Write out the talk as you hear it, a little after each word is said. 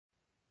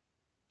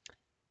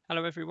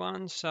Hello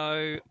everyone,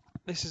 so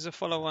this is a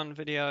follow-on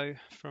video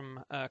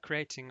from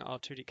creating our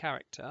 2D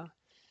character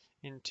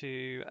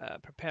into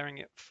preparing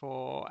it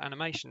for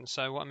animation.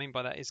 So what I mean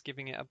by that is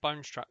giving it a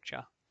bone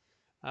structure.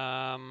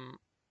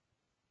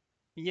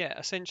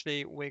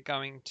 Essentially we're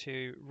going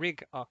to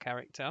rig our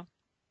character,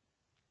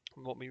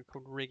 what we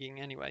call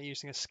rigging anyway,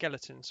 using a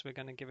skeleton, so we're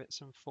going to give it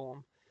some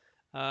form.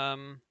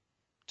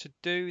 To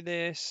do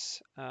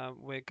this,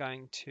 we're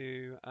going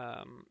to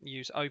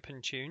use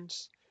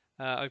OpenToonz.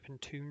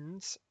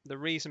 OpenToonz. The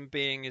reason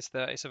being is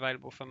that it's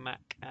available for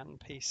Mac and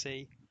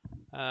PC.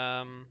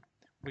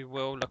 We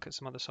will look at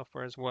some other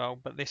software as well,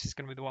 but this is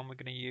going to be the one we're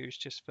going to use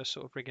just for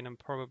sort of rigging and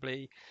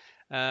probably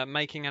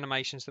making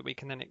animations that we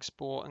can then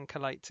export and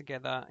collate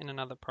together in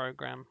another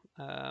program,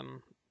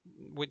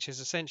 which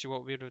is essentially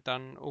what we would have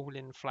done all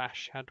in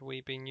Flash had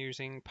we been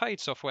using paid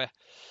software.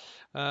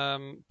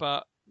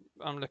 But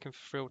I'm looking for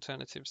free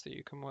alternatives that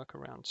you can work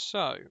around.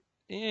 So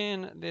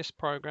in this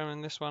program,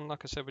 in this one,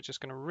 like I said, we're just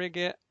going to rig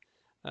it.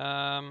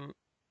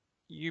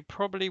 You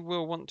probably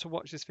will want to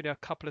watch this video a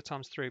couple of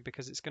times through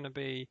because it's going to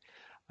be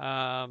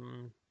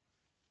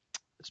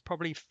it's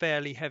probably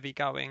fairly heavy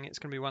going. It's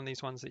going to be one of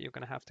these ones that you're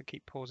going to have to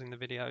keep pausing the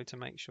video to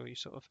make sure you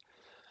sort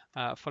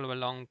of follow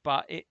along,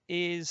 but it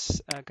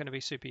is going to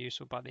be super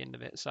useful by the end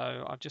of it.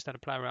 So I've just had to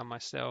play around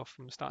myself.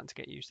 I'm starting to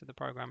get used to the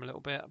program a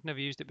little bit. I've never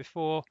used it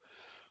before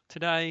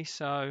today,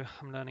 so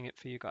I'm learning it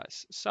for you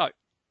guys. So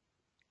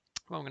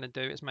what I'm going to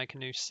do is make a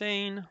new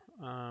scene.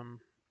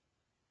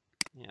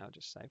 I'll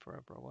just save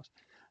wherever I was.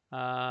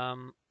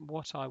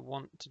 What I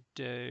want to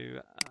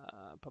do,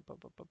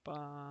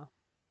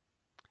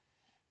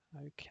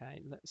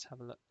 okay, let's have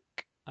a look.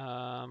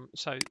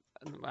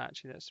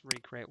 Actually, let's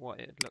recreate what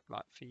it'd look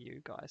like for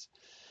you guys.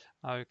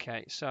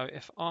 Okay, so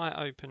if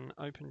I open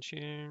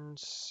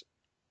OpenToonz,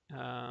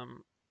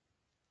 OpenToonz,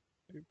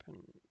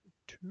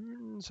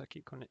 I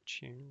keep calling it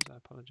tunes, I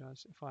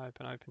apologize. If I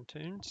open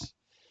OpenToonz,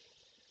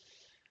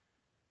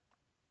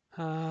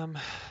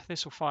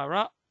 this will fire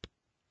up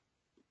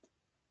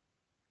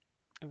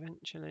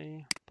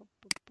eventually.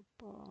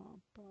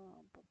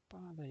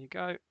 There you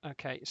go.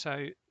 Okay,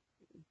 so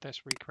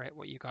let's recreate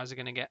what you guys are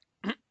going to get.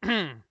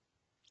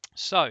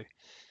 So,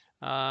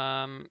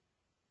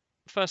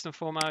 first and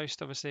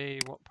foremost, obviously,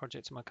 what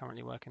project am I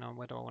currently working on?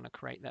 Where do I want to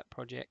create that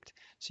project?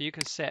 So you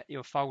can set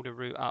your folder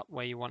root up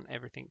where you want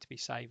everything to be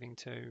saving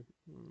to.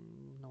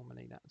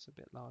 Normally that's a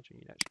bit larger.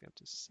 You'd actually be able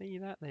to see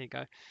that. There you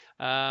go.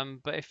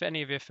 But if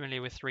any of you are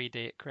familiar with 3D,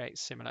 it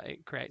creates similar.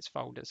 It creates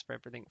folders for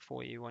everything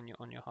for you on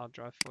your hard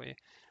drive for you.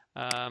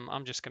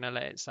 I'm just going to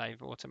let it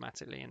save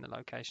automatically in the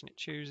location it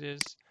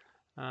chooses.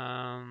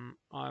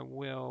 I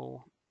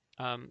will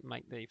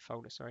make the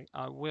folder. Sorry,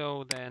 I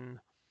will then.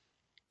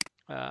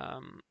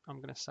 I'm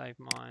going to save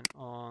mine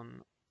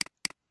on.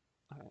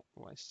 I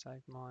always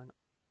save mine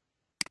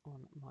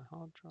on my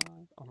hard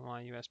drive, on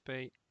my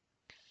USB.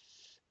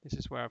 This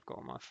is where I've got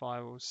all my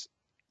files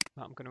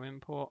that I'm going to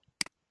import.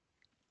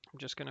 I'm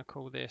just going to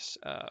call this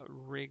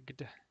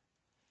rigged.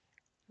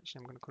 Actually,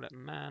 I'm going to call it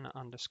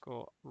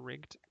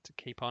man_rigged to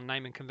keep our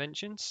naming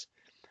conventions.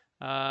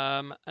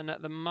 And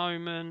at the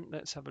moment,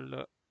 let's have a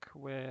look.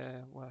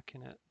 We're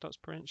working at dots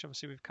per inch.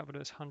 Obviously, we've covered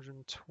as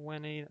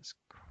 120. That's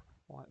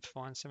quite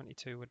fine.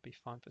 72 would be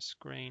fine for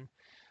screen.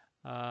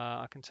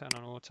 I can turn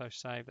on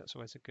autosave. That's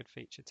always a good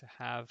feature to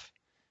have.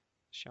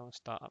 Show on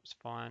startup's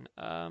fine.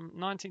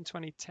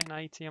 1920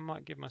 1080. I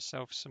might give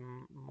myself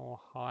some more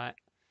height.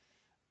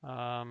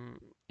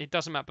 It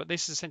doesn't matter, but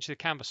this is essentially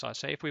the canvas size.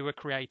 So if we were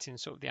creating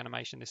sort of the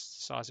animation, this is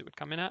the size it would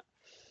come in at.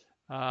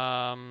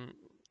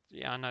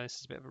 Yeah, I know this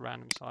is a bit of a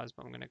random size,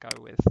 but I'm going to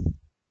go with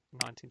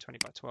 1920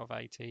 by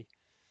 1280.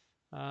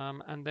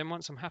 And then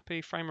once I'm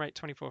happy, frame rate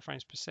 24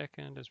 frames per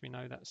second. As we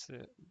know, that's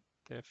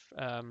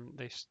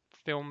this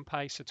film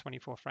pace of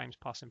 24 frames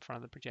pass in front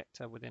of the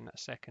projector within a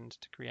second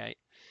to create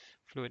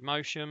fluid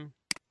motion.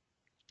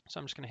 So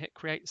I'm just going to hit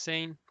create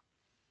scene.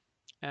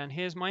 And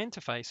here's my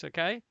interface,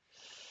 okay?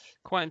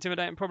 Quite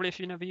intimidating probably if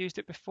you've never used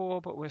it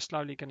before, but we're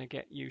slowly going to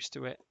get used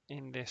to it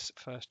in this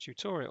first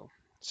tutorial.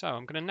 So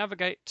I'm going to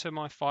navigate to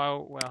my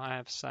file where I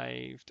have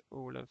saved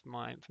all of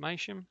my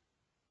information.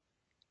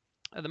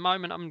 At the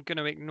moment, I'm going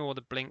to ignore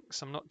the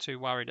blinks. I'm not too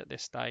worried at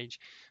this stage.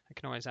 I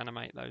can always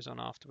animate those on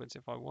afterwards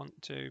if I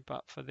want to,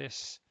 but for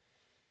this,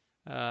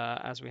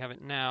 as we have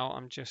it now,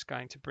 I'm just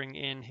going to bring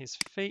in his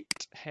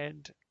feet,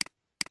 head,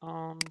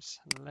 arms,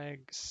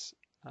 legs,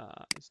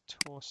 his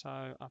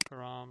torso,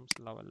 upper arms,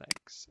 lower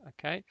legs.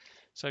 Okay,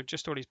 so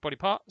just all these body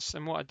parts,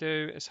 and what I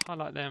do is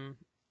highlight them,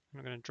 and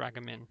I'm going to drag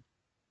them in.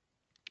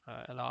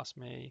 It'll ask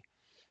me,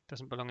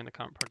 doesn't belong in the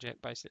current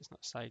project, basically it's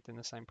not saved in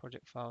the same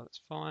project file,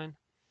 that's fine.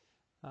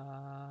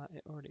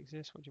 It already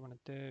exists. What do you want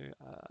to do?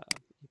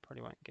 You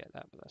probably won't get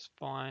that, but that's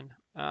fine.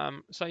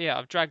 So yeah,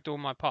 I've dragged all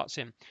my parts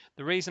in.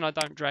 The reason I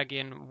don't drag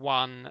in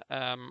one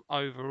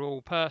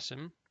overall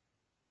person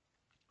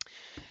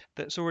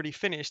that's already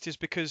finished is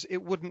because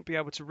it wouldn't be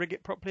able to rig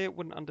it properly. It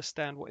wouldn't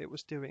understand what it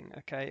was doing.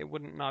 Okay, it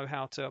wouldn't know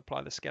how to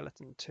apply the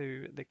skeleton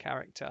to the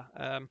character.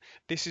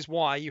 This is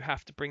why you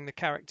have to bring the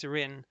character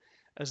in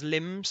as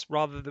limbs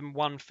rather than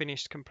one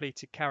finished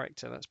completed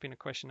character. That's been a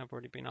question I've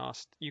already been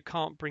asked. You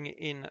can't bring it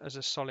in as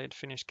a solid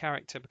finished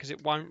character because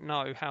it won't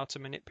know how to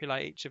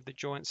manipulate each of the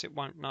joints. It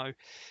won't know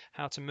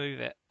how to move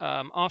it.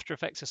 After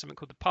Effects has something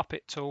called the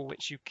puppet tool,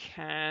 which you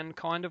can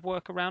kind of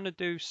work around and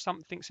do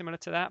something similar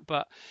to that,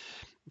 but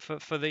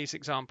for these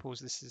examples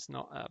this is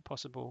not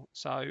possible.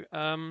 So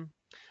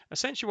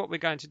essentially what we're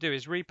going to do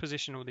is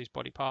reposition all these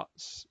body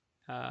parts,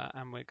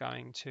 and we're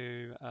going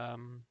to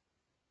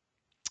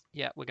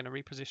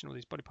reposition all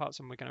these body parts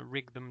and we're going to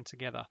rig them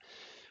together.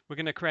 We're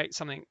going to create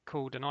something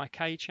called an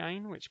IK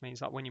chain, which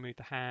means like when you move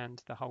the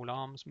hand, the whole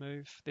arms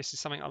move. This is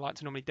something I like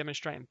to normally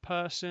demonstrate in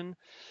person,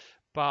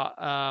 but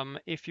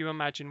if you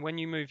imagine when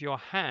you move your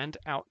hand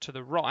out to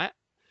the right,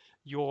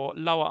 your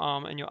lower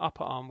arm and your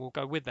upper arm will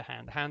go with the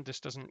hand. The hand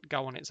just doesn't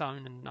go on its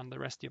own and none of the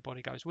rest of your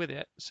body goes with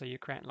it. So you're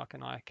creating like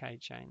an IK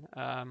chain.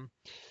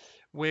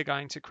 We're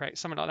going to create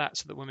something like that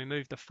so that when we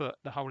move the foot,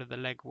 the whole of the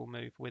leg will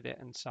move with it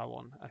and so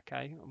on.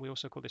 Okay, and we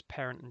also call this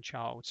parent and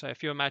child. So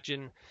if you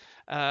imagine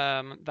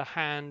the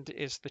hand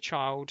is the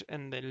child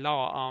and the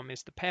lower arm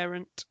is the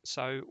parent,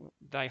 so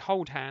they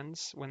hold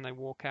hands when they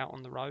walk out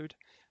on the road,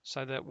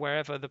 so that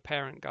wherever the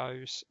parent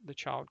goes, the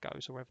child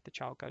goes, or wherever the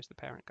child goes, the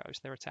parent goes.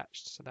 They're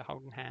attached, so they're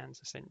holding hands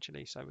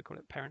essentially. So we call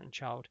it parent and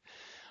child.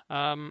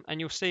 And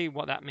you'll see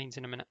what that means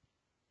in a minute.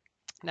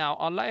 Now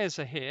our layers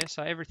are here,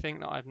 so everything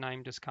that I've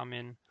named has come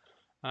in.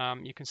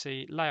 You can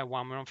see layer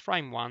 1, we're on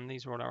frame 1.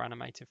 These are all our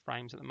animated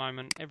frames at the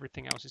moment.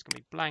 Everything else is going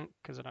to be blank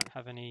because I don't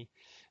have any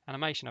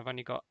animation. I've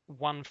only got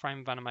one frame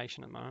of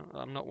animation at the moment.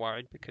 I'm not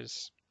worried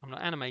because I'm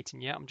not animating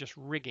yet. I'm just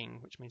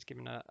rigging, which means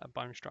giving a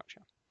bone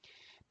structure.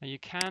 Now you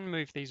can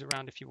move these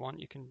around if you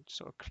want. You can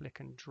sort of click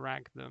and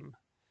drag them.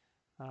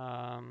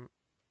 Oh,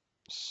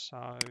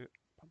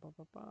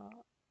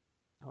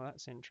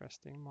 that's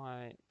interesting.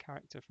 My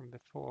character from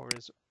before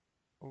is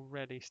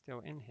already still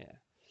in here.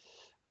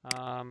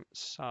 Or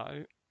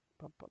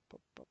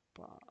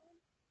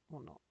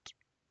not.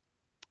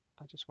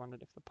 I just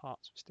wondered if the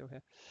parts were still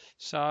here.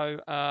 So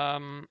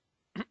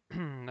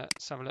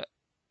let's have a look.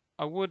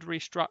 I would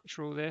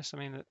restructure all this. I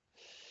mean,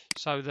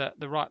 so that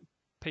the right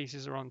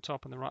pieces are on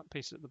top and the right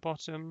pieces at the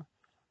bottom.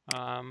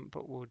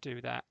 But we'll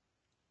do that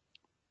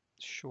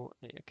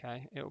shortly.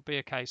 Okay, it'll be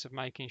a case of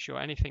making sure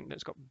anything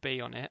that's got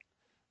B on it,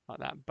 like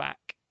that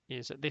back,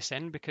 is at this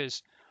end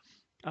because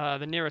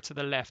the nearer to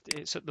the left,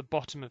 it's at the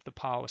bottom of the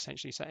pile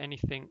essentially. So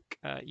anything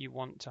you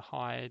want to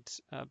hide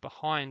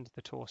behind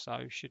the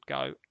torso should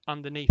go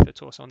underneath the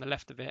torso on the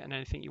left of it, and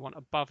anything you want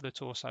above the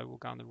torso will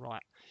go on the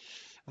right.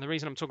 And the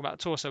reason I'm talking about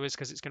the torso is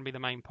because it's going to be the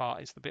main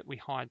part. It's the bit we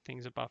hide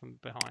things above and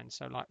behind.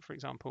 So like, for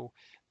example,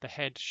 the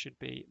head should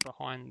be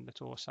behind the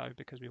torso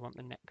because we want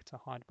the neck to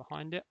hide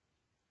behind it.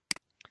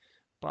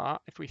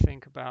 But if we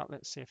think about,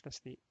 let's see if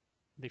that's the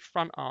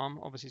front arm,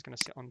 obviously is going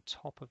to sit on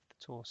top of the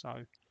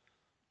torso.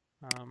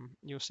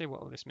 You'll see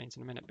what all this means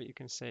in a minute, but you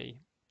can see,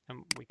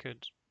 and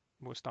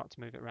we'll start to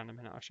move it around in a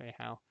minute. I'll show you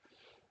how.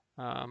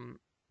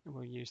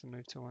 We'll use the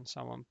move tool and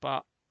so on,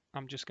 but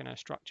I'm just going to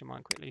structure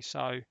mine quickly.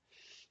 So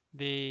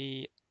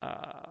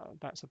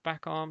that's a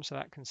back arm, so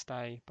that can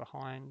stay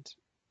behind.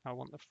 I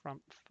want the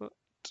front foot.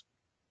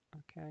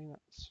 Okay,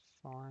 that's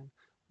fine.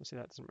 Obviously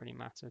that doesn't really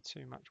matter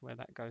too much where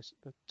that goes,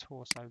 the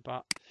torso,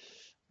 but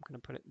I'm going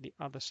to put it the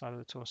other side of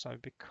the torso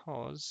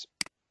because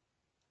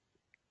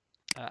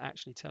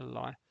actually, tell a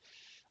lie.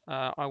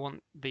 I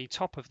want the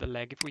top of the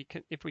leg.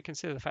 If we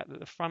consider the fact that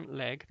the front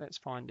leg, let's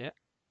find it.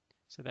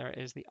 So there it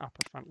is, the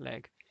upper front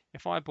leg.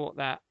 If I brought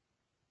that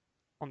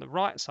on the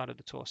right side of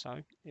the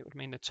torso, it would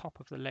mean the top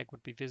of the leg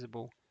would be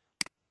visible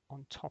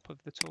on top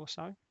of the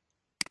torso,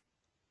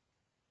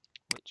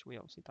 which we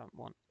obviously don't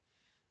want.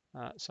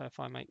 So if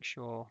I make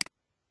sure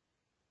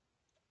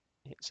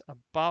it's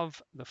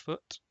above the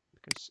foot,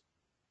 because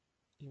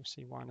you'll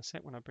see why in a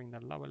sec when I bring the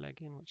lower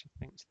leg in, which I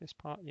think is this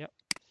part. Yep.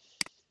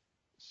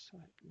 So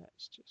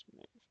let's just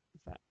move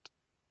that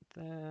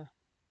there.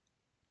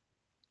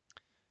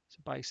 So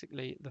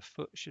basically the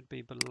foot should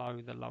be below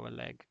the lower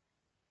leg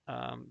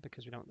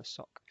because we don't want the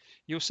sock.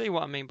 You'll see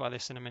what I mean by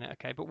this in a minute,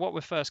 okay? But what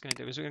we're first going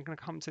to do is we're going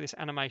to come to this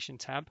animation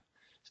tab.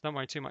 So don't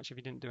worry too much if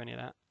you didn't do any of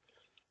that.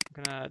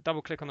 I'm going to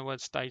double click on the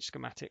word stage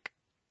schematic.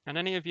 And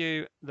any of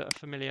you that are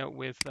familiar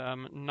with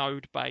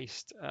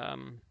node-based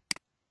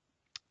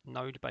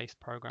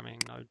programming,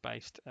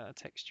 node-based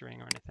texturing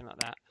or anything like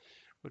that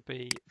would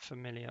be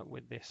familiar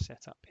with this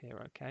setup here,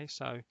 okay?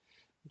 So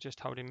just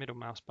holding middle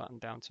mouse button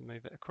down to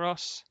move it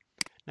across.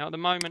 Now at the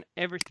moment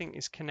everything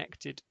is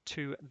connected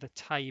to the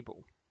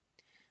table.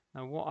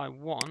 Now what I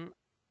want,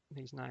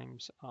 these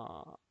names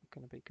are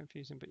going to be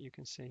confusing, but you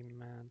can see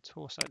man,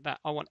 torso,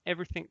 that I want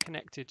everything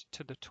connected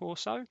to the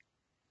torso.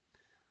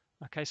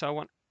 Okay, so I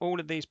want all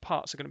of these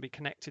parts are going to be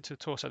connected to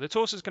the torso. The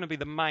torso is going to be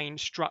the main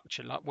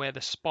structure, like where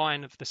the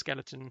spine of the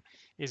skeleton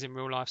is in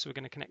real life, so we're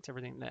going to connect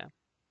everything there.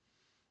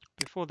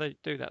 Before they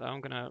do that though,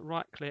 I'm going to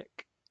right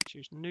click,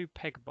 choose new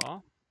peg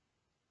bar,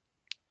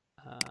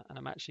 and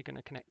I'm actually going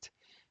to connect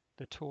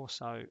the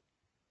torso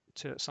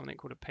to something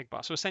called a peg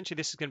bar. So essentially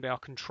this is going to be our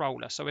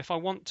controller. So if I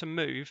want to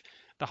move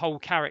the whole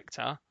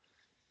character,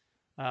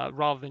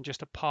 rather than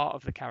just a part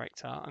of the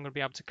character, I'm going to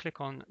be able to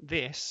click on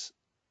this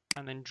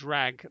and then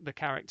drag the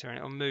character, and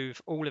it'll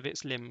move all of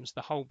its limbs,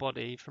 the whole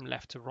body from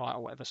left to right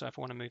or whatever. So if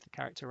I want to move the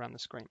character around the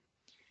screen.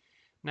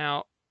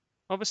 Now,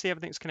 obviously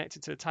everything's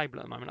connected to the table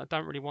at the moment. I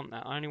don't really want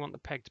that. I only want the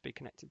peg to be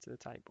connected to the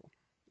table.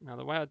 Now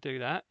the way I do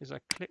that is I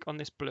click on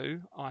this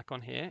blue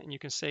icon here, and you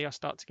can see I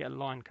start to get a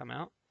line come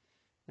out.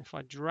 If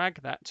I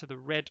drag that to the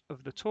red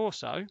of the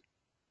torso,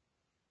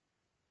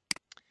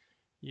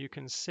 you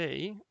can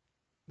see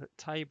that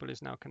table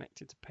is now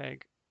connected to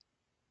peg,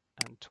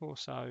 and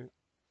torso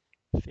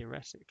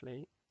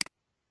theoretically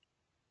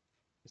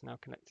is now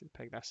connected to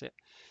peg. That's it.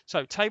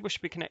 So table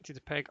should be connected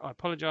to peg. I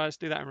apologize,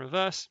 do that in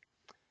reverse.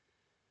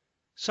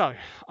 So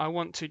I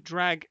want to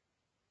drag,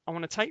 I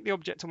want to take the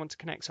object I want to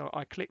connect. So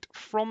I clicked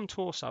from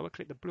torso, I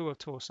clicked the blue of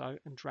torso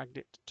and dragged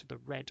it to the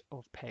red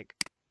of peg.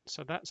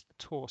 So that's the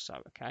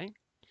torso, okay?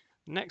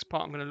 The next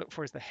part I'm going to look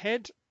for is the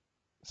head.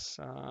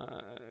 So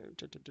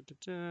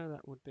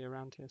that would be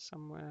around here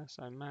somewhere.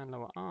 So man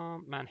lower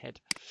arm, man head.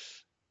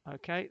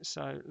 Okay,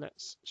 so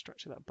let's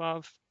structure that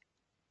above.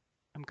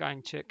 I'm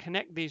going to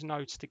connect these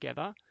nodes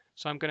together.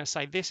 So I'm going to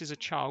say this is a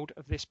child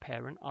of this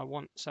parent.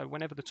 So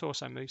whenever the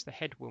torso moves, the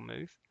head will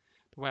move.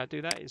 The way I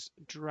do that is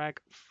drag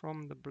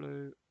from the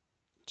blue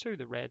to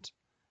the red,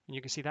 and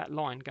you can see that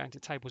line going to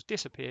tables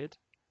disappeared,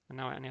 and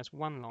now it only has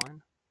one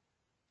line,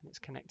 and it's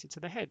connected to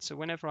the head. So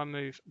whenever I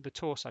move the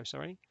torso,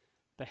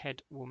 the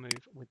head will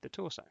move with the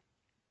torso.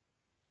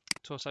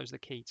 Torso is the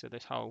key to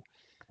this whole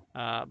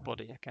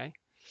body, okay?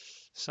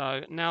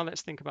 So now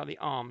let's think about the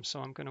arms.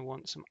 So I'm going to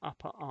want some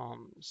upper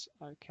arms.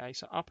 Okay,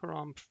 so upper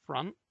arm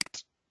front,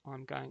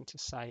 I'm going to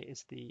say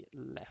is the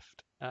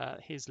left,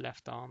 his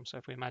left arm. So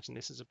if we imagine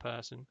this as a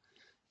person,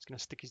 he's going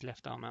to stick his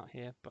left arm out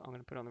here, but I'm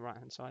going to put it on the right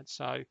hand side.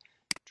 So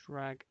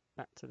drag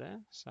that to there.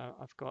 So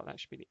I've got, that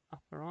should be the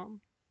upper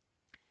arm.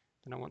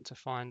 Then I want to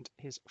find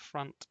his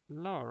front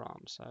lower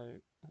arm. So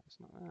that's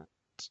not that.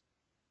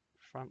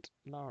 Front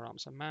lower arm.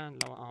 So man,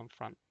 lower arm,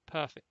 front.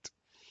 Perfect.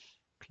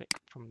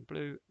 Click from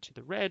blue to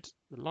the red,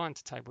 the line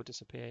to table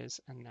disappears,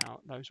 and now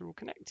those are all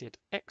connected.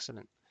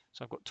 Excellent.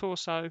 So I've got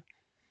torso.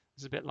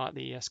 It's a bit like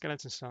the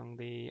skeleton song,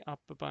 the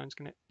upper bone's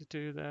connected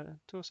to the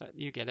torso.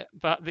 You get it.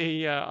 But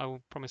the, I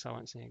will promise I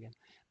won't sing again.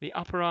 The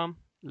upper arm,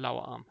 lower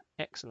arm.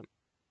 Excellent.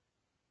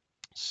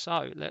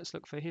 So let's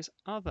look for his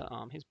other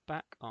arm, his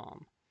back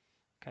arm.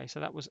 Okay, so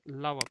that was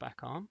lower back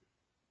arm.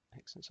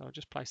 Excellent. So I'll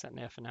just place that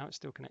there for now. It's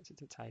still connected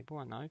to the table,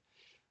 I know,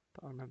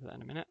 but I'll remember that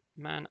in a minute.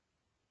 Man,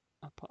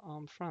 upper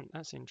arm front.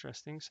 That's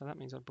interesting. So that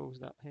means I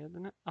ballsed up here,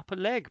 doesn't it? Upper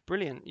leg.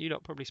 Brilliant. You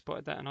lot probably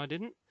spotted that and I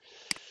didn't.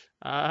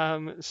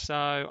 So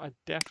I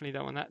definitely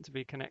don't want that to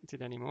be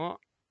connected anymore.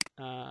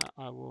 I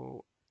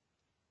will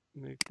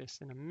move this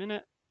in a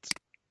minute.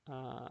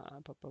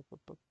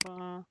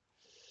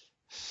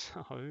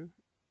 So,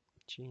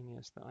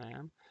 genius that I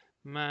am.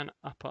 Man,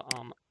 upper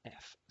arm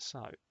F.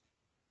 So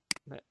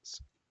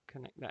let's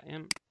connect that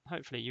in.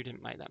 Hopefully you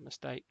didn't make that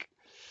mistake.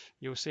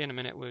 You'll see in a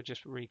minute we'll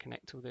just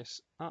reconnect all this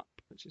up,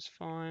 which is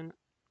fine.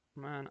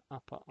 Man,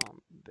 upper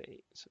arm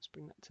B. So let's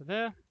bring that to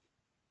there.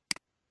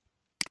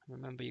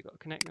 Remember, you've got to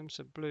connect them.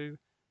 So blue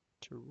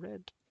to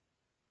red,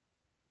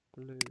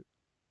 blue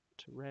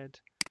to red.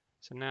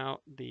 So now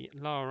the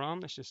lower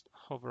arm, let's just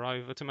hover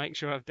over to make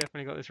sure I've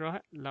definitely got this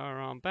right. Lower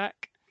arm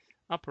back,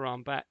 upper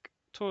arm back,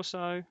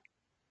 torso,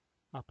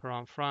 upper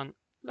arm front,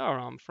 lower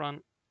arm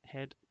front,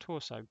 head,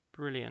 torso.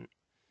 Brilliant.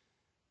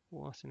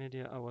 What an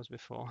idiot I was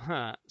before.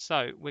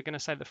 So we're going to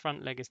say the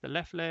front leg is the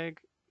left leg,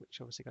 which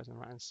obviously goes on the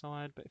right hand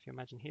side. But if you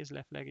imagine his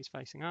left leg is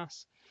facing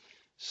us.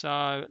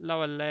 So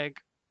lower leg,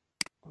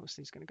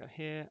 obviously it's going to go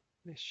here.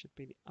 This should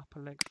be the upper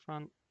leg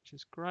front, which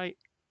is great.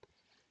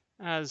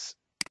 As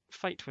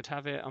fate would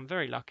have it, I'm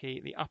very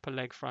lucky. The upper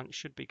leg front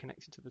should be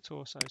connected to the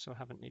torso, so I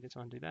haven't needed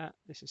to undo that.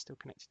 This is still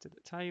connected to the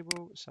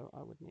table, so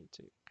I would need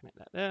to connect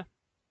that there.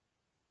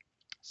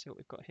 See what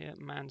we've got here.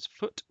 Man's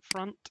foot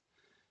front.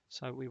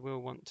 So we will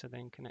want to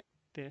then connect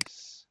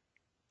this.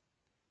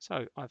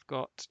 So I've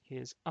got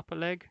his upper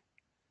leg,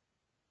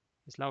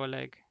 his lower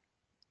leg,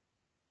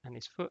 and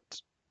his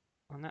foot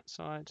on that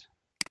side.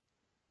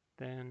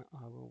 Then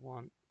I will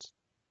want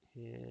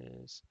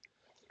his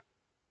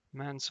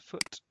man's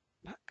foot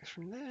back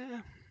from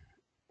there.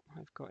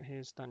 I've got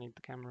his, don't need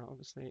the camera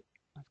obviously.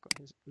 I've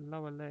got his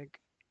lower leg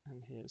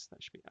and his,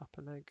 that should be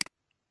upper leg.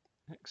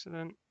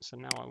 Excellent. So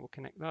now I will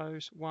connect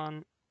those.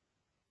 1,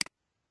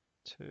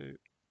 2,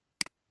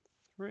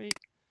 3.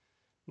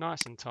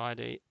 Nice and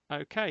tidy.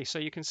 Okay, so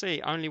you can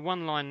see only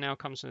one line now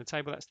comes from the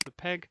table. That's the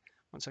peg.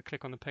 Once I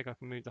click on the peg, I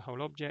can move the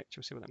whole object.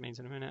 You'll see what that means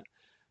in a minute.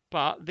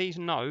 But these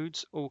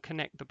nodes all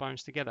connect the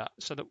bones together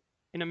so that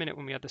in a minute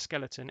when we add the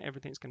skeleton,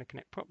 everything's going to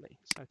connect properly.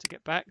 So to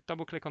get back,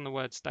 double click on the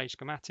word stage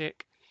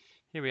schematic.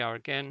 Here we are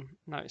again.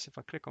 Notice if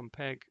I click on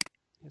peg,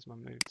 here's my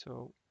move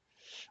tool.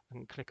 I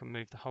can click and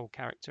move the whole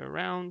character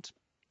around.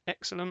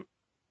 Excellent.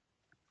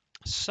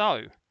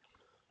 So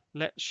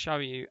let's show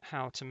you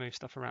how to move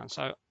stuff around.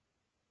 So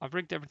I've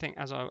rigged everything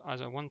as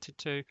I wanted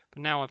to,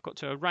 but now I've got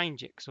to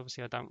arrange it because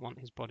obviously I don't want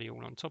his body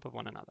all on top of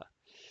one another.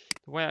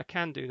 The way I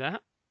can do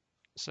that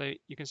So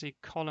you can see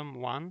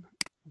column 1.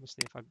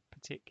 Obviously, if I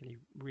particularly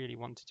really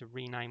wanted to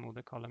rename all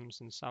the columns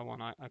and so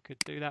on, I could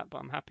do that, but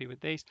I'm happy with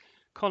these.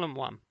 Column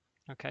 1.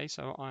 Okay,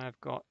 so I have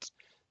got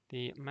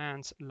the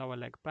man's lower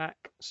leg back.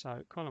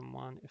 So column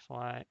 1, if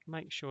I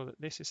make sure that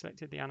this is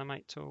selected, the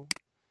animate tool,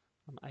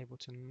 I'm able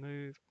to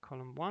move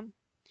column 1.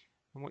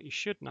 And what you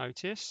should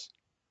notice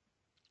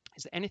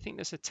is that anything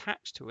that's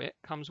attached to it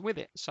comes with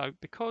it. So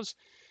because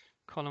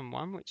column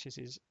 1, which is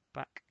his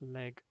back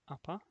leg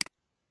upper,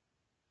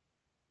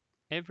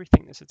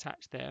 everything that's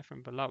attached there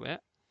from below it,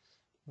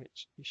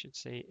 which you should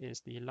see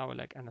is the lower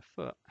leg and the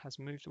foot, has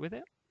moved with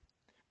it.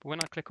 But when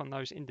I click on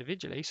those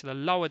individually, so the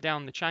lower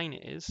down the chain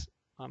it is,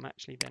 I'm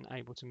actually then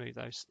able to move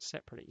those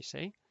separately, you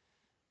see.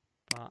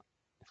 But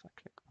if I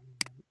click on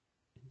them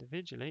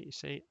individually, you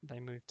see they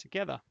move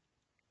together.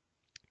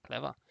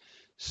 Clever.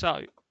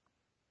 So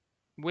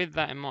with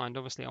that in mind,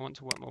 obviously I want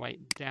to work my way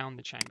down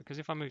the chain, because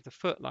if I move the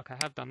foot like I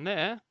have done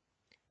there,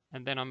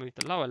 and then I move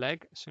the lower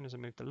leg, as soon as I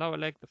move the lower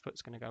leg, the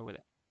foot's going to go with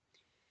it,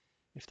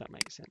 if that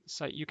makes sense.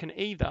 So you can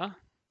either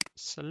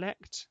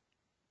select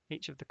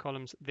each of the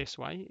columns this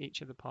way,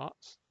 each of the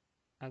parts,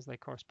 as they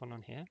correspond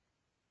on here.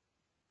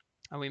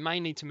 And we may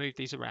need to move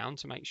these around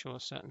to make sure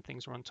certain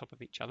things are on top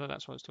of each other.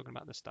 That's what I was talking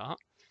about at the start.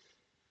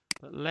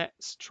 But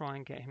let's try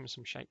and get him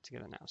some shape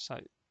together now. So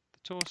the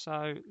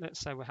torso, let's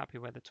say we're happy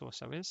where the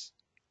torso is.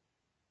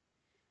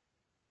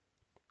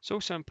 It's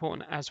also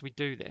important as we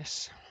do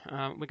this,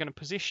 we're going to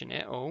position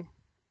it all.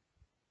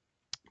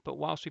 But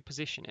whilst we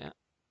position it,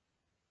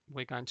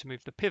 we're going to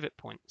move the pivot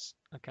points.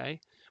 Okay.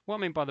 What I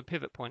mean by the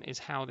pivot point is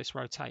how this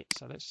rotates.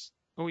 So let's,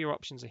 all your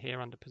options are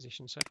here under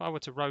position. So if I were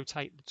to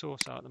rotate the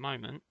torso at the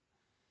moment,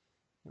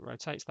 it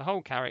rotates the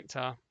whole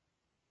character,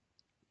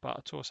 but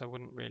a torso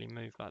wouldn't really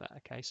move like that.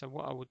 Okay, so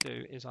what I will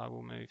do is I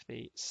will move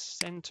the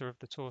center of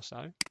the torso.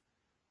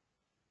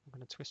 I'm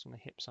going to twist on the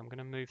hips. So I'm going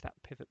to move that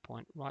pivot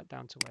point right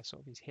down to where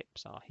sort of his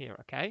hips are here.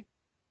 Okay,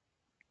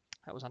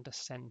 that was under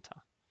center.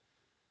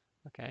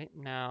 Okay,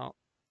 now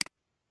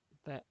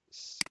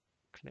let's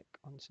click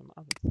on some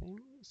other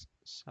things.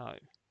 So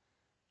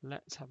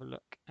let's have a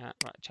look at,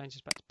 right,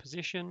 changes back to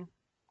position.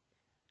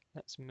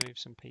 Let's move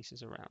some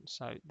pieces around.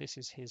 So this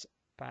is his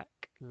back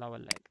lower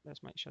leg.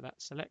 Let's make sure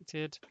that's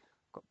selected.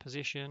 Got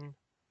position.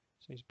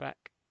 So his back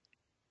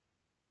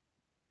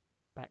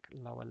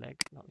lower leg,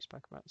 like we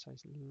spoke about. So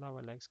his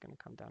lower leg's going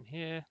to come down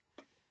here.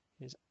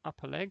 His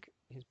upper leg,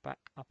 his back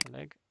upper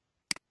leg.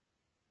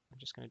 I'm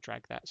just going to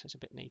drag that so it's a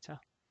bit neater.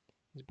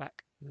 His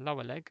back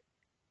lower leg.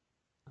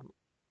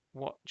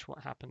 Watch what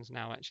happens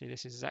now. Actually,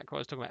 this is exactly what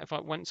I was talking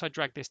about. Once I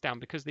drag this down,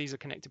 because these are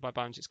connected by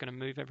bones, it's going to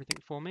move everything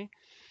for me.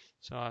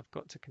 So I've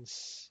got to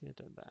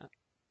consider that.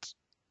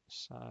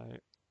 So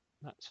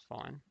that's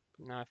fine.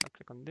 But now if I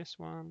click on this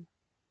one,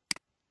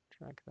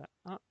 drag that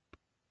up.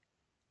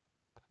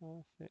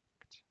 Perfect.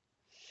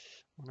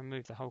 I want to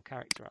move the whole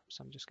character up.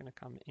 So I'm just going to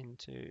come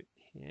into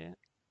here,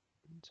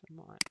 into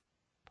my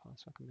path,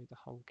 so I can move the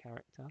whole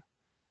character.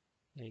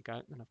 There you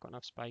go. Then I've got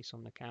enough space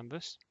on the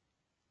canvas.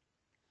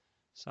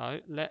 So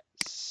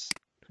let's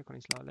click on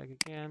his lower leg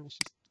again. Let's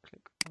just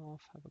click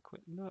off, have a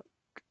quick look.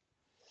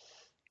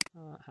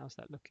 How's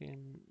that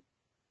looking?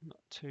 Not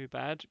too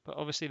bad, but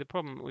obviously the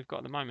problem that we've got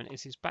at the moment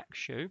is his back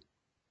shoe,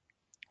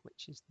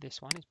 which is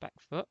this one, his back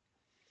foot,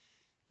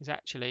 is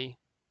actually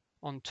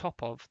on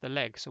top of the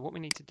leg. So what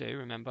we need to do,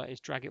 remember, is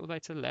drag it all the way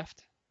to the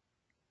left.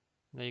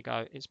 There you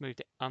go, it's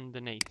moved it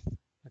underneath.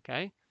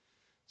 Okay,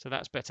 so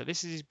that's better.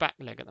 This is his back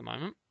leg at the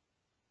moment.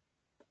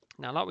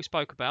 Now, like we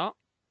spoke about,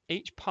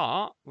 each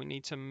part we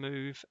need to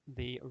move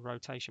the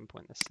rotation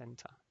point, the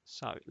center.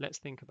 So let's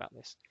think about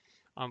this.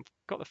 I've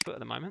got the foot at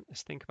the moment.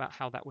 Let's think about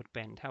how that would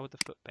bend. How would the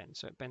foot bend?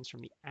 So it bends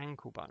from the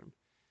ankle bone.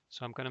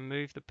 So I'm going to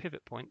move the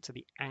pivot point to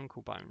the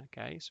ankle bone.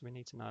 Okay, so we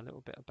need to know a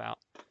little bit about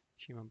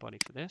human body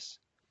for this.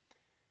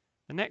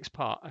 The next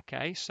part,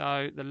 okay,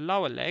 so the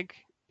lower leg,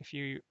 if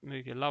you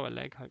move your lower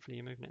leg, hopefully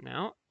you're moving it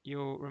now,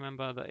 you'll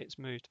remember that it's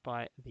moved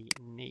by the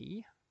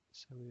knee.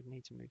 So we would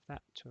need to move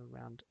that to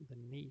around the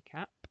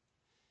kneecap.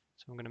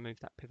 So I'm going to move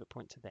that pivot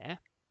point to there.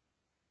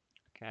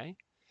 Okay,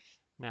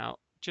 now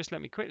just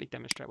let me quickly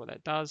demonstrate what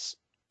that does.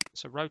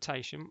 So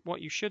rotation,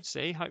 what you should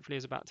see, hopefully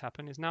is about to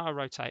happen, is now I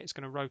rotate, it's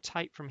going to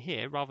rotate from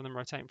here rather than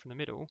rotating from the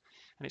middle.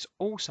 And it's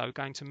also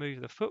going to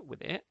move the foot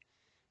with it,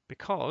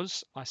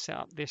 because I set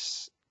up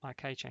this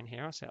IK chain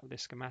here, I set up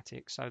this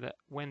schematic so that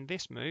when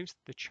this moves,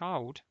 the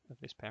child of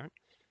this parent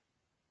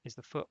is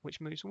the foot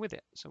which moves with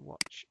it. So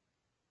watch,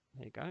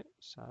 there you go.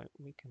 So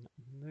we can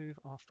move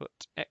our foot,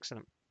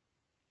 excellent.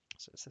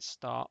 So it's the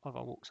start of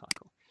our walk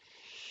cycle.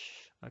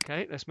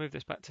 Okay, let's move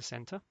this back to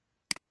center.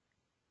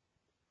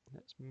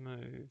 Let's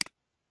move,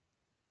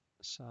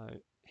 so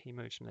he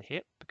moves from the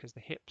hip because the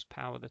hips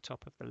power the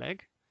top of the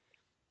leg.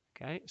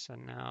 Okay, so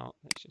now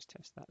let's just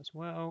test that as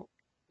well.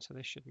 So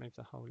this should move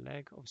the whole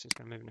leg. Obviously it's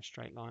going to move in a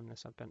straight line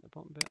unless I've bent the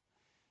bottom bit.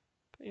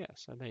 But yeah,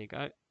 so there you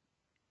go.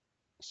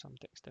 Some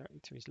dexterity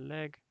to his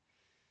leg.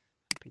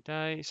 Happy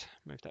days.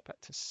 Move that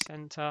back to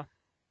center.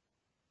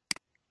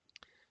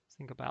 Let's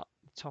think about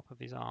the top of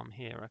his arm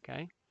here,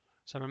 okay?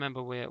 So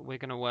remember we're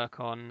going to work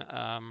on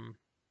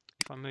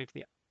if I move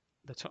the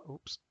top,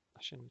 oops,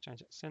 I shouldn't have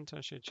changed that center,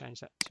 I should change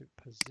that to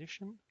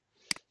position.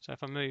 So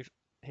if I move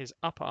his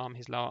upper arm,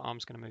 his lower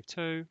arm's going to move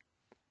too,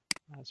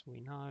 as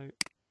we know.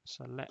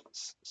 So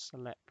let's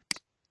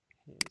select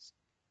his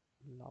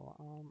lower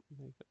arm,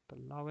 move it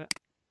below it,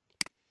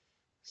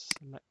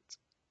 select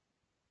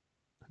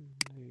and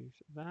move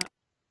that.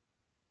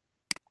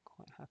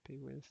 Quite happy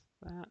with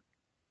that.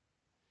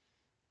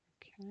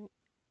 Okay,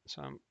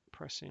 so I'm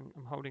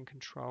holding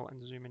control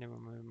and zooming in with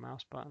my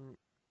mouse button.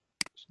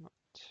 It's not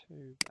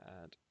too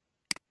bad.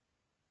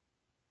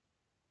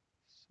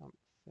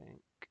 Something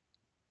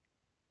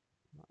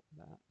like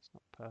that. It's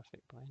not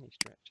perfect by any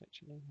stretch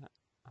actually, that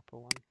upper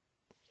one.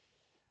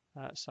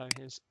 So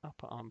his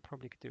upper arm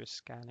probably could do a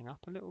scaling up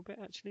a little bit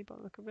actually by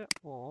the look of it,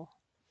 or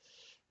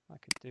I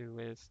could do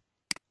with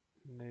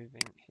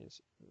moving his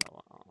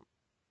lower arm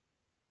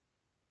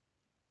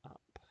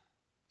up.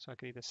 So I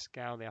could either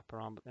scale the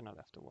upper arm, but then I'd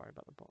have to worry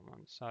about the bottom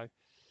one. So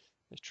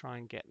let's try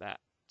and get that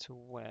to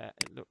where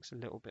it looks a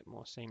little bit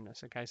more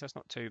seamless. Okay, so that's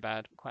not too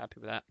bad. I'm quite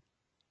happy with that.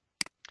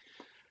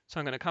 So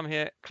I'm going to come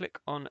here, click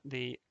on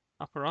the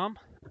upper arm.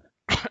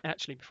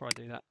 Actually, before I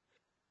do that,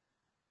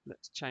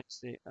 let's change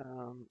the,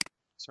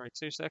 sorry,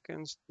 2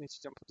 seconds. Need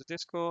to jump onto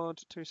Discord.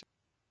 2 seconds.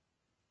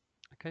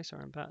 Okay,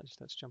 sorry, I'm back.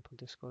 Let's jump on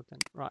Discord then.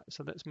 Right,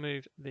 so let's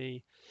move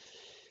the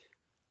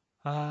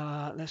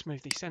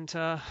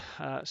center.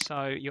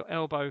 So your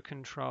elbow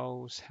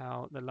controls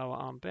how the lower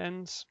arm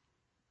bends.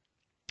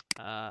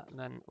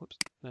 Then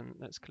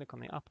let's click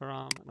on the upper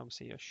arm, and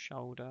obviously your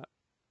shoulder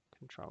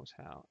controls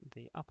how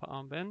the upper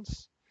arm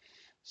bends.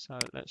 So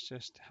let's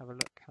just have a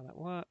look how that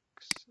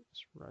works.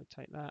 Let's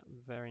rotate that.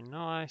 Very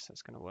nice.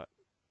 That's going to work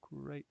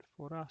great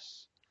for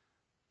us.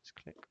 Let's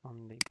click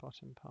on the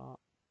bottom part.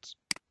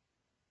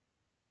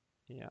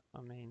 Yeah,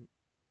 I mean,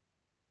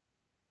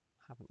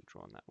 I haven't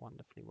drawn that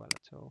wonderfully well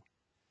at all.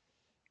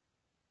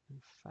 In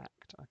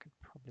fact, I could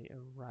probably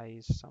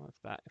erase some of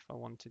that if I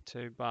wanted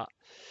to, but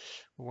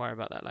we'll worry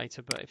about that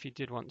later. But if you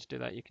did want to do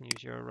that, you can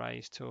use your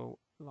erase tool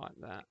like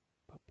that.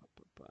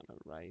 And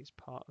erase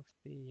part of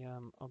the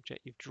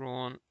object you've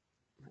drawn.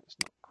 Let's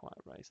not quite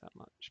erase that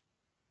much,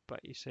 but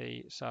you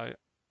see, so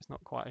it's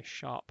not quite as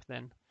sharp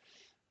then.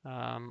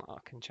 I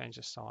can change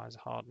the size,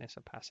 hardness,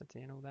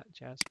 opacity, and all that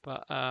jazz.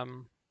 But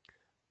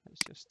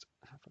let's just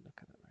have a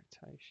look at the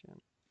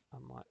rotation. I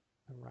might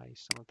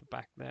erase some of the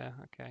back there.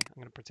 Okay, I'm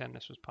going to pretend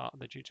this was part of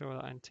the tutorial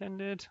that I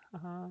intended.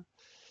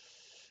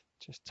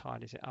 Just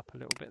tidies it up a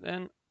little bit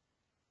then.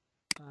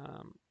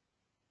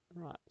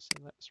 Right, so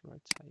let's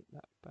rotate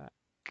that back.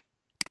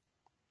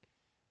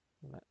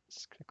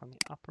 Let's click on the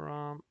upper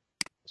arm.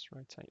 Let's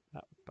rotate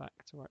that back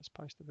to where it's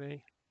supposed to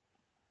be.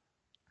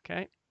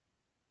 Okay,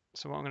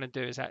 so what I'm going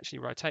to do is actually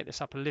rotate this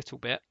up a little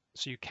bit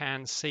so you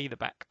can see the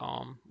back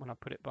arm when I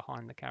put it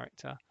behind the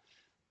character.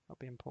 That'll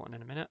be important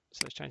in a minute.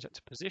 So let's change that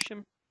to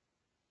position.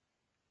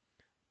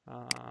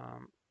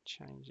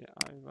 Change it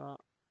over.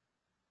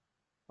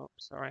 Oh,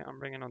 sorry, I'm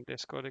bringing on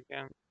Discord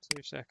again.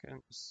 2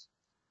 seconds.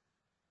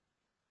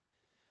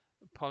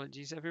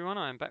 Apologies, everyone.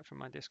 I am back from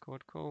my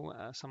Discord call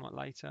somewhat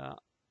later.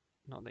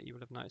 Not that you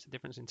would have noticed a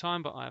difference in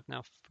time, but I have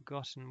now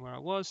forgotten where I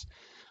was.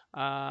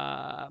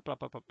 Blah, blah,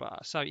 blah, blah.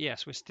 So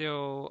yes, we're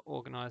still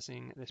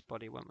organizing this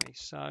body, weren't we?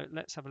 So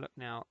let's have a look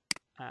now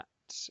at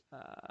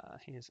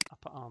his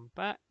upper arm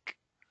back.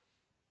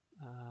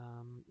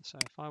 So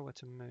if I were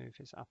to move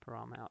his upper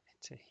arm out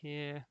to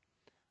here,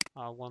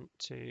 I want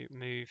to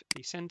move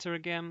the center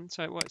again.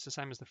 So it works the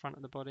same as the front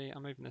of the body.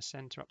 I'm moving the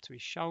center up to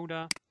his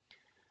shoulder.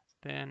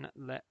 Then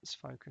let's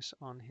focus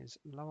on his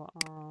lower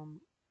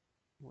arm,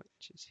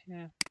 which is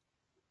here.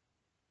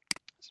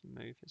 Let's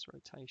move his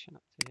rotation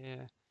up to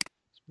here.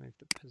 Let's move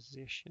the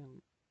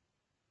position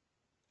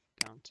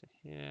down to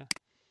here.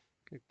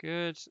 Good,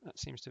 good. That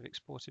seems to have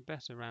exported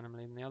better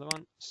randomly than the other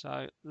one.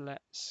 So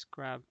let's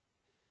grab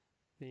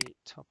the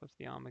top of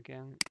the arm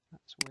again.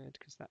 That's weird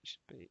because that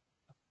should be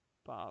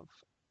above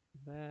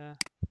there.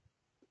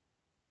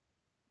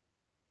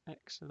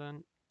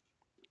 Excellent.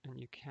 And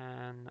you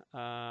can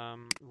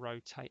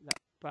rotate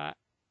that back.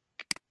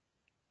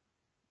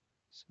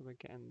 So we're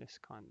getting this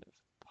kind of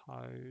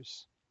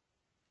pose.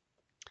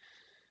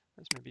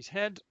 Let's move his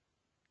head.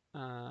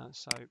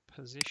 So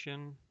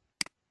position.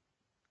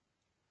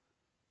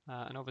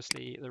 And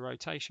obviously the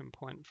rotation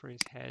point for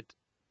his head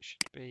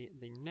should be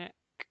the neck.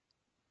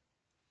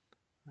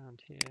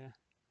 And here,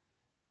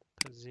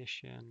 the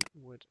position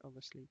would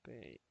obviously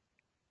be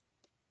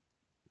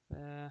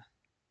there.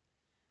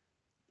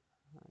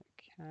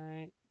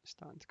 Okay,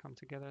 starting to come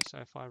together. So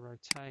if I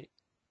rotate,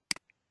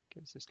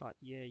 gives this like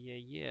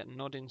yeah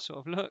nodding sort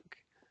of look.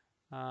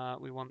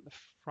 We want the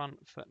front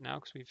foot now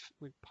because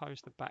we've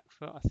posed the back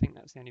foot. I think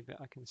that's the only bit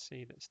I can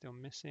see that's still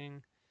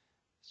missing.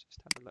 Let's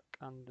just have a look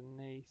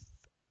underneath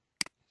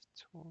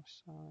his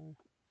torso.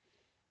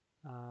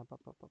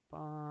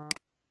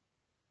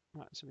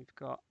 Right, so we've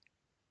got,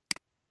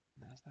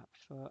 there's that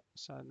foot.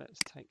 So let's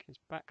take his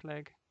back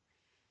leg.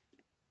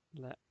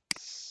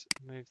 Let's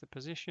move the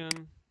position.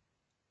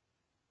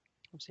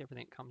 Obviously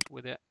everything comes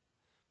with it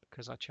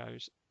because I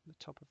chose the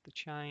top of the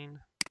chain.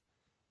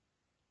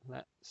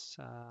 let's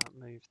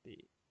move the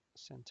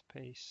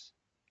centerpiece.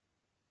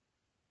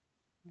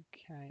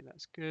 Okay,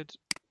 that's good.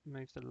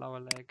 Move the lower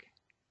leg.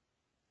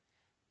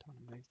 Don't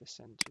want to move the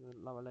center of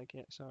the lower leg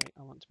yet, sorry.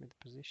 I want to move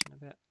the position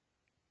of it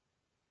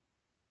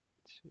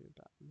to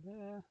about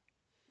there.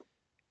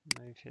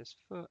 Move his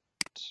foot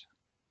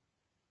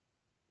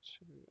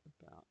to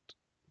about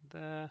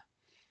there.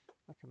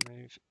 I can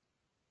move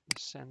the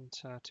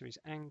center to his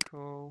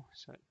ankle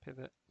so it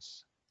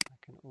pivots. I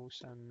can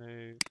also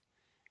move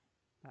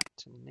that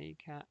to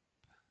kneecap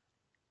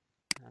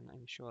and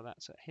ensure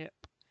that's at hip.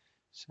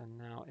 So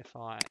now if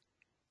I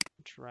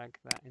drag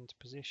that into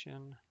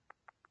position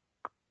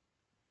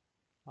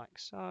like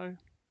so.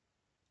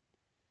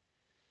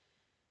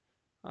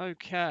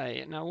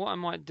 Okay, now what I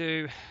might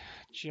do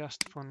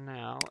just for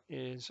now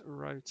is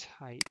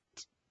rotate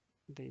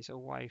these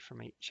away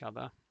from each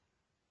other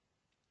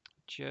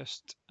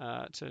just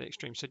to the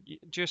extreme. So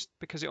just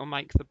because it will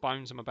make the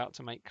bones I'm about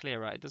to make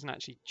clearer, it doesn't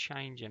actually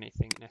change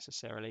anything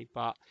necessarily,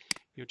 but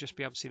you'll just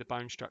be able to see the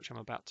bone structure I'm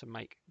about to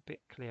make a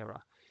bit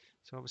clearer.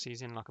 So obviously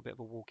he's in like a bit of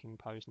a walking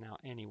pose now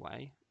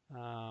anyway,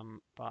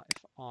 but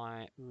if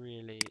I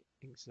really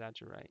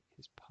exaggerate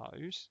his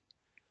pose,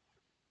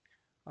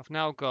 I've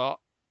now got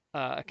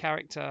a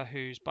character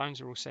whose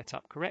bones are all set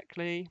up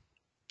correctly,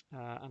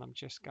 and I'm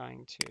just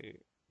going to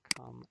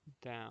come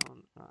down.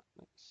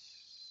 Right,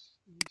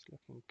 he's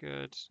looking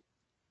good.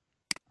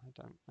 I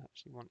don't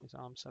actually want his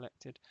arm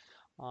selected.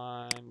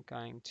 I'm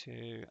going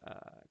to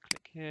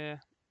click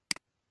here,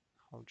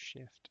 hold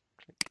shift,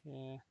 click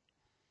here.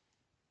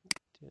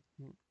 It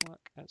didn't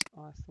work as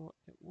I thought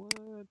it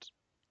would.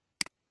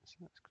 So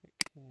let's click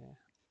here,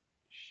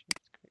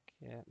 shift click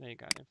here. There you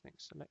go,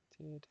 everything's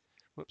selected.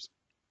 Whoops,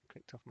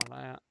 clicked off my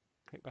layout,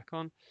 click back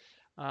on.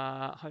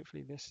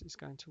 Hopefully this is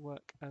going to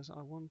work as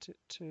I want it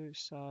to.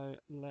 So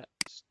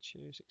let's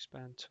choose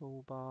expand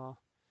toolbar.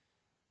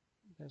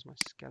 There's my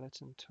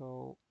skeleton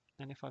tool.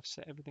 And if I've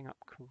set everything up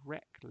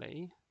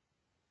correctly,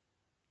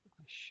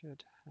 I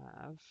should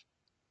have,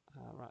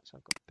 right, so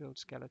I've got build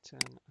skeleton.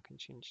 I can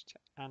change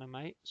to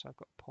animate, so I've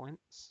got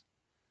points.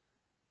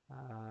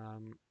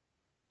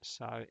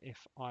 So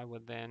if I were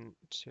then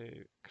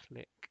to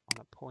click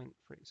on a point,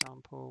 for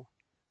example,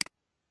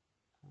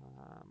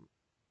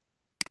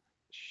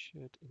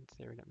 should in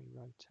theory let me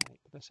rotate.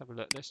 Let's have a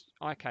look. This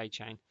IK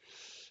chain,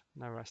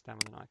 no rest down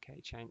with an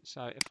IK chain.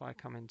 So if I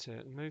come into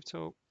the move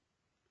tool,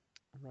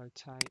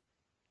 rotate.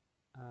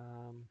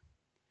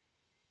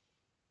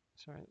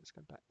 Sorry, let's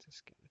go back to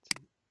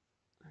skeleton.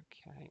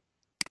 Okay,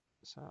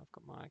 so I've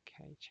got my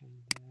IK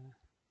chain there.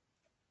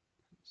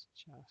 Let's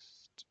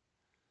just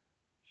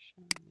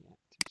show the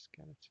active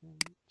skeleton,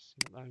 see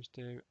what those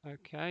do.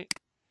 Okay,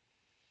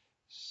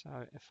 so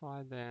if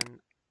I then,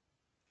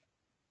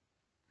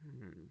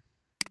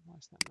 why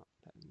is that not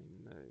letting me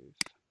move?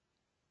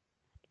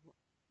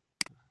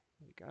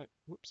 There you go.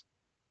 Whoops.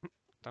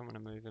 Don't want to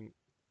move him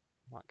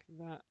like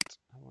that.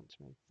 I want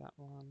to move that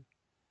one.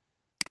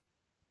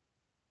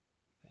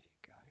 There you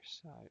go.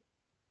 So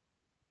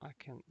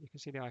you can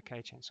see the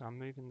IK chain. So I'm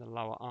moving the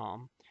lower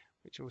arm,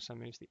 which also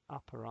moves the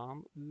upper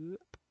arm.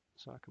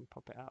 So I can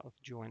pop it out of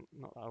joint.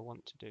 Not that I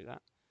want to do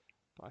that,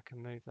 but I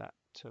can move that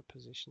to a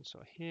position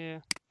sort of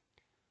here.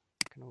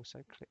 I can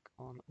also click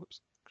on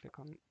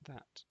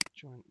that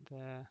joint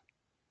there.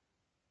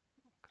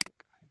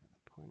 Click over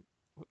the point.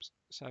 Whoops.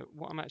 So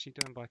what I'm actually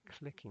doing by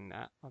clicking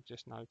that, I've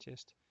just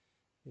noticed,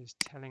 is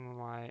telling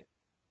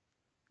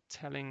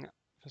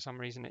for some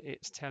reason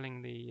it's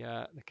telling the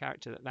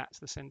character that that's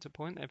the center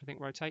point everything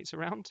rotates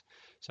around.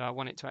 So I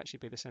want it to actually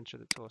be the center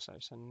of the torso.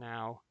 So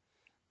now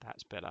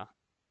that's better.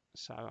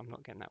 So I'm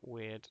not getting that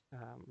weird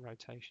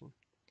rotation.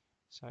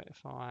 So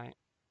if I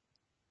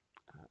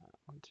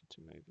wanted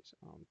to move his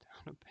arm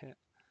down a bit,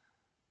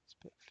 it's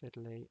a bit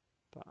fiddly,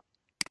 but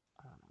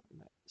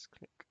let's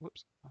click.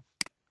 Whoops, I've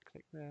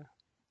clicked there.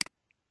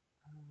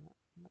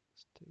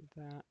 Let's do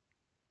that.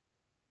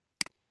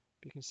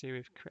 But you can see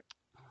we've got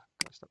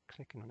to stop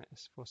clicking on it.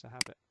 Let's force a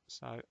habit.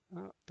 So,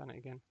 done it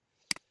again.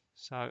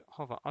 So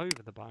hover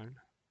over the bone,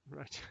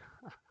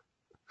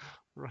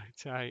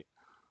 rotate.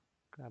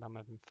 Glad I'm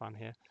having fun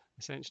here.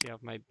 Essentially,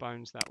 I've made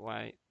bones that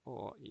way,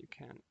 or you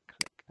can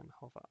click and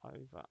hover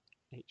over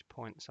each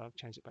point. So I've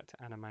changed it back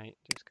to animate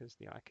just because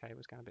the IK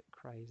was going a bit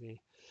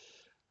crazy.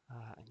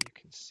 And you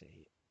can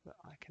see that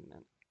I can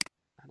then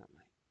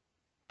animate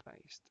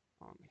based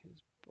on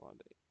his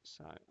body.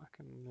 So I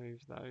can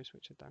move those,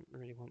 which I don't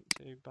really want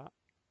to, but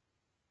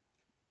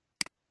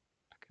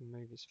I can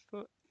move his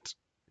foot.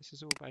 This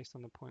is all based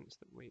on the points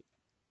that we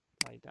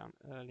laid down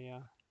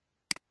earlier.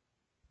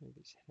 Move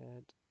his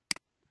head,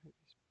 move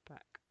his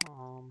back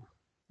arm.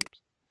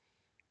 Oops.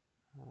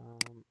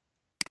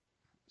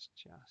 Let's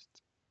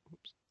just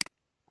make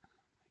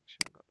sure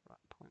I've got the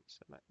right point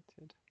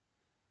selected.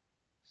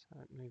 So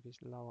move his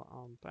lower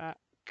arm back.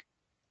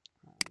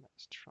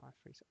 Let's try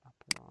for his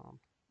upper arm.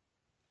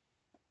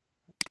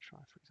 Let's try,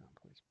 for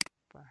example, his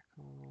back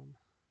arm.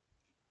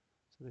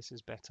 So this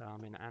is better.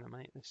 I'm in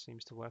animate. This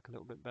seems to work a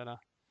little bit better.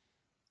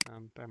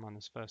 Bear in mind,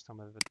 this is the first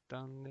time I've ever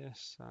done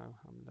this, so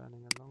I'm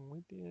learning along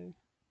with you.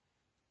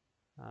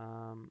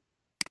 Um,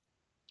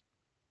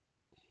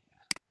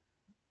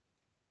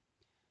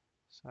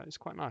 so it's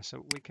quite nice.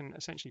 So we can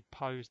essentially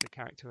pose the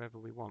character whoever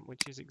we want,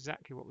 which is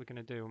exactly what we're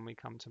going to do when we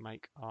come to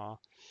make our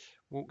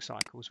walk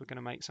cycles. We're going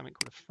to make something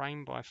called a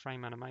frame by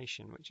frame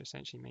animation, which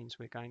essentially means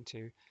we're going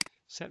to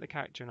set the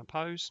character in a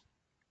pose.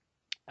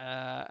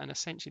 And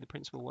essentially the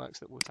principle works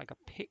that we'll take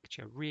a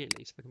picture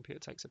really. So the computer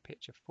takes a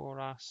picture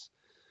for us,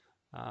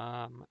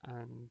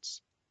 and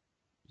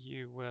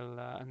you will,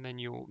 and then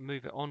you'll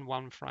move it on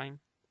one frame,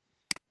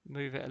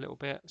 move it a little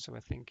bit. So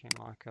we're thinking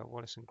like a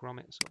Wallace and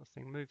Gromit sort of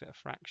thing. Move it a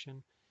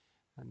fraction,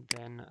 and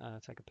then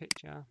take a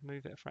picture.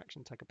 Move it a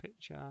fraction, take a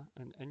picture,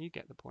 and you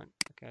get the point.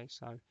 Okay,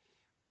 so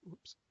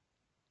whoops,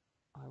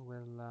 I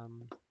will.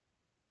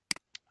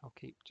 I'll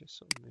keep just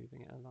sort of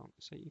moving it along,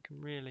 so you can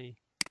really.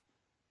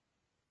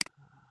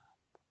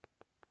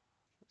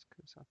 That's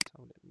because I've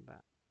told it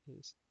that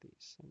is the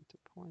center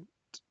point.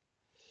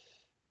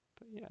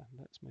 But yeah,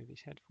 let's move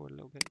his head forward a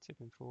little bit, tip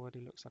him forward.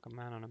 He looks like a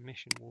man on a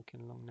mission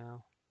walking along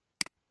now.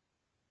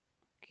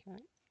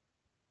 Okay,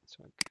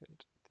 so I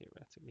could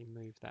theoretically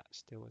move that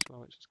still as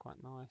well, which is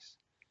quite nice.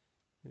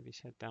 Move his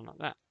head down like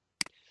that.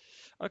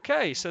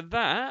 Okay, so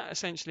that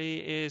essentially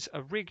is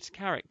a rigged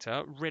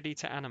character ready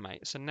to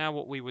animate. So now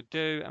what we would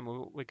do, and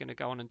we're going to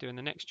go on and do in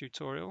the next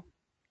tutorial,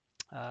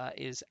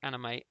 is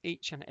animate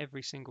each and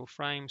every single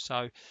frame.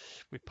 So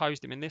we've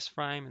posed him in this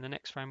frame, and the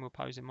next frame we'll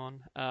pose him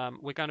on.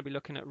 We're going to be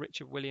looking at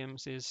Richard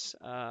Williams's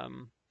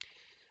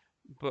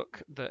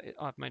book that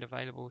I've made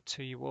available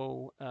to you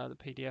all. The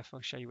PDF,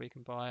 I'll show you where you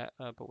can buy it,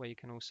 but where you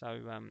can also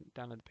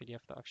download the PDF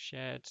that I've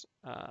shared.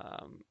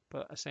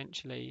 But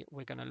essentially,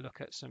 we're going to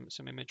look at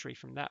some imagery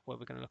from that, where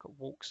we're going to look at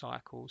walk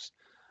cycles,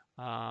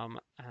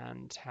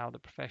 and how the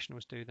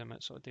professionals do them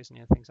at sort of Disney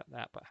and things like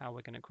that, but how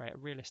we're going to create a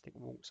realistic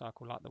walk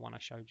cycle like the one I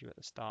showed you at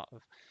the start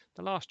of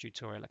the last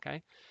tutorial.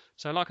 Okay,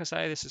 so like I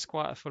say, this is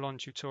quite a full-on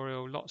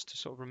tutorial, lots to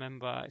sort of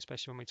remember,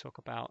 especially when we talk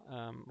about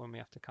when we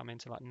have to come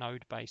into like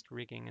node-based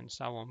rigging and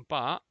so on.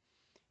 But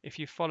if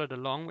you followed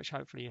along, which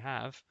hopefully you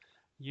have,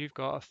 you've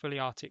got a fully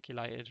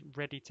articulated,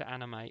 ready to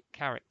animate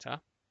character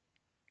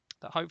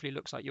that hopefully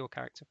looks like your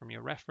character from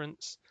your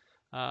reference,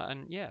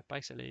 and yeah,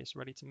 basically it's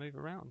ready to move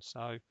around.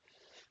 So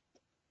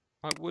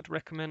I would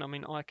recommend, I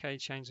mean, IK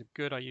chains are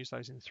good. I use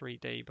those in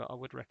 3D, but I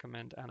would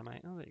recommend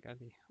Animate. Oh, there you go.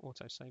 The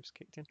autosave's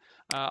kicked in.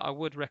 I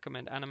would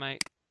recommend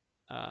Animate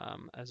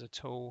as a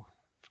tool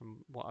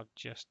from what I've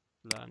just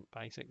learned,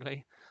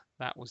 basically.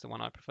 That was the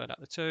one I preferred out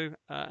of the two.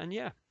 And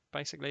yeah,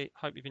 basically,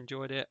 hope you've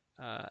enjoyed it.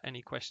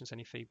 Any questions,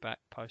 any feedback,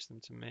 post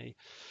them to me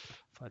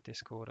via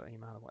Discord or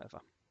email or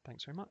whatever.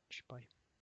 Thanks very much. Bye.